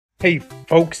Hey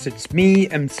folks, it's me,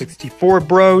 M64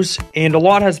 Bros, and a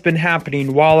lot has been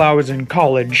happening while I was in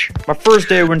college. My first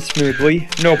day went smoothly,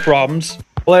 no problems.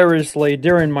 Hilariously,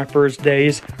 during my first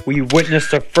days, we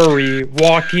witnessed a furry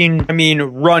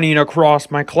running across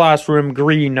my classroom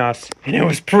greeting us, and it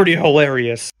was pretty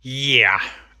hilarious. Yeah,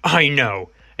 I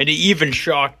know, and it even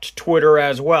shocked Twitter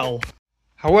as well.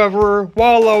 However,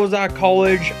 while I was at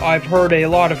college, I've heard a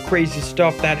lot of crazy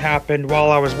stuff that happened while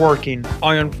I was working.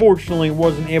 I unfortunately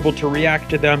wasn't able to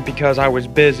react to them because I was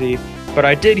busy, but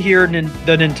I did hear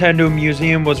the Nintendo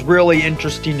Museum was really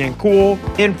interesting and cool,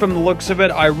 and from the looks of it,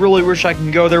 I really wish I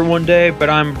can go there one day, but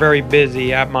I'm very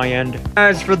busy at my end.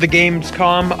 As for the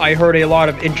Gamescom, I heard a lot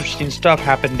of interesting stuff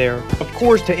happened there. Of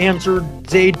course, to answer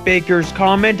Zaid Baker's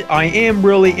comment, I am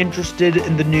really interested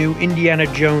in the new Indiana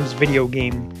Jones video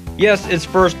game. Yes, it's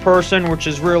first person, which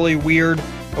is really weird,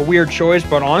 a weird choice,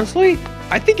 but honestly,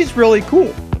 I think it's really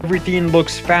cool. Everything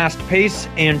looks fast-paced,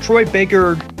 and Troy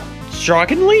Baker,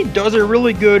 shockingly, does a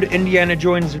really good Indiana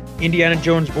Jones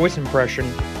voice impression.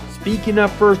 Speaking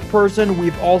of first person,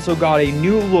 we've also got a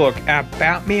new look at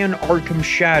Batman Arkham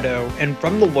Shadow, and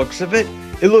from the looks of it,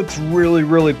 it looks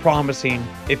really promising.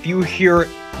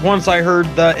 Once I heard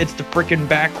the "it's the frickin'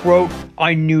 bat" quote,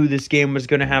 I knew this game was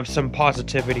gonna have some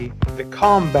positivity. The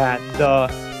combat,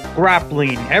 the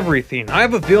grappling, everything. I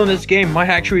have a feeling this game might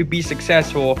actually be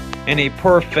successful and a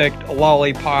perfect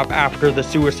lollipop after the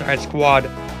Suicide Squad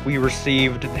we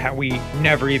received that we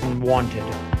never even wanted.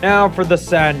 Now for the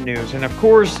sad news, and of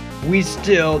course, we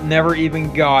still never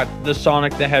even got the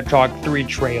Sonic the Hedgehog 3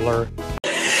 trailer.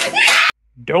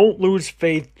 Don't lose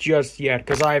faith just yet,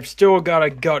 because I've still got a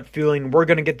gut feeling we're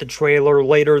gonna get the trailer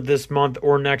later this month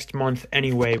or next month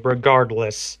anyway,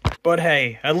 regardless. But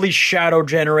hey, at least Shadow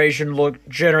Generations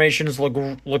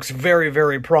looks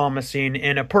very promising,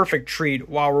 and a perfect treat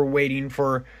while we're waiting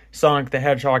for Sonic the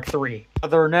Hedgehog 3.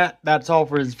 Other than that, that's all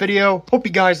for this video. Hope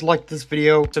you guys liked this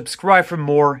video. Subscribe for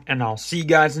more, and I'll see you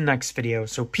guys in the next video.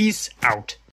 So peace out.